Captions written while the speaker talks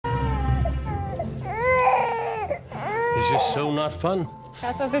just so not fun.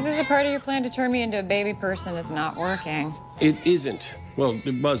 So if this is a part of your plan to turn me into a baby person, it's not working. It isn't. Well,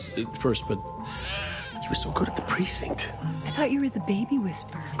 it was at first, but you were so good at the precinct. I thought you were the baby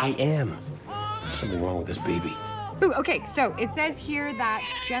whisperer. I am. Something wrong with this baby. Ooh, okay, so it says here that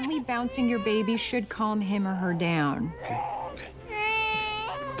gently bouncing your baby should calm him or her down. Okay.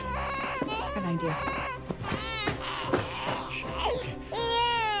 Good idea.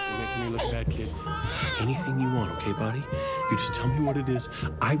 You're making me look bad, kid. Anything you want, okay, buddy? You just tell me what it is.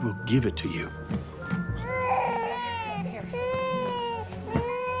 I will give it to you. Here.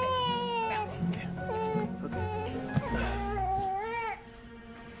 Bounce.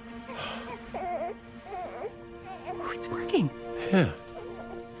 Oh, it's working. Yeah.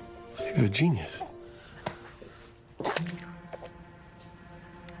 You're a genius.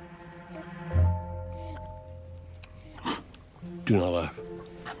 Do not laugh.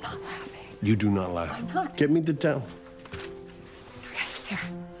 I'm not laughing. You do not laugh. I'm not. Get me the towel. Okay, here.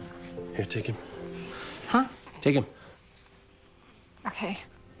 Here, take him. Huh? Take him. Okay.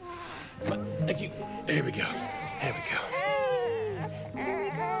 Thank you. There we go. There we go. There we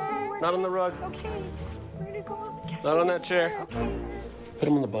go. Not on the rug. Okay. We're gonna go on the Not on that chair. Okay. Put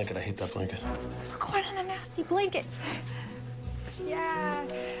him on the blanket. I hate that blanket. We're going on the nasty blanket. Yeah.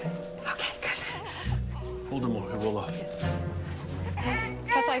 Okay, good. Hold him more. He'll roll off.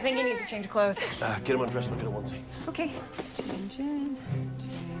 Kessel, I think he needs to change clothes. Get him undressed. Look at a onesie. Okay. Change in.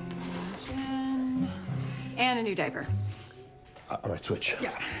 And a new diaper. All right, switch.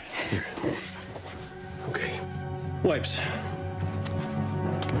 Yeah. Here. Okay. Wipes.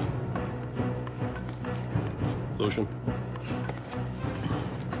 Lotion.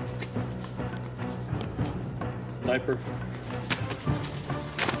 Diaper.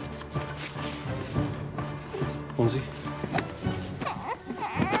 Onesie.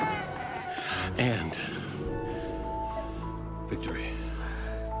 And victory.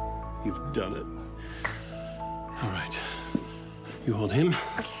 You've done it. All right. You hold him.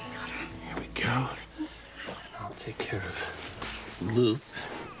 Okay, got her. Here we go. I'll take care of this.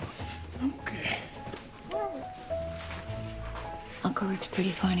 Okay. Uncle Rick's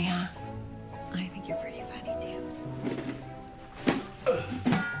pretty funny, huh? I think you're pretty funny, too.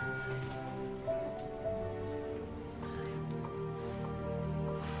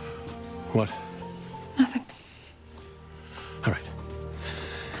 What? Nothing. All right.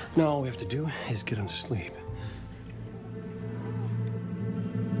 Now all we have to do is get him to sleep.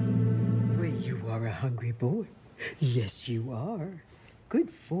 Well, you are a hungry boy. Yes, you are. Good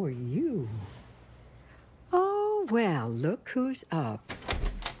for you. Oh, well, look who's up.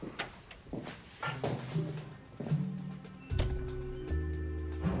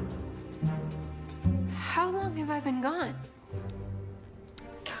 How long have I been gone?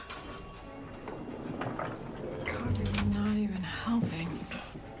 Coffee's not even helping.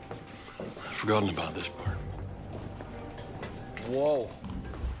 I've forgotten about this part. Whoa.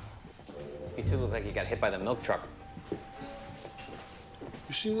 You two look like you got hit by the milk truck.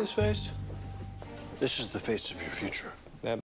 You see this face? This is the face of your future.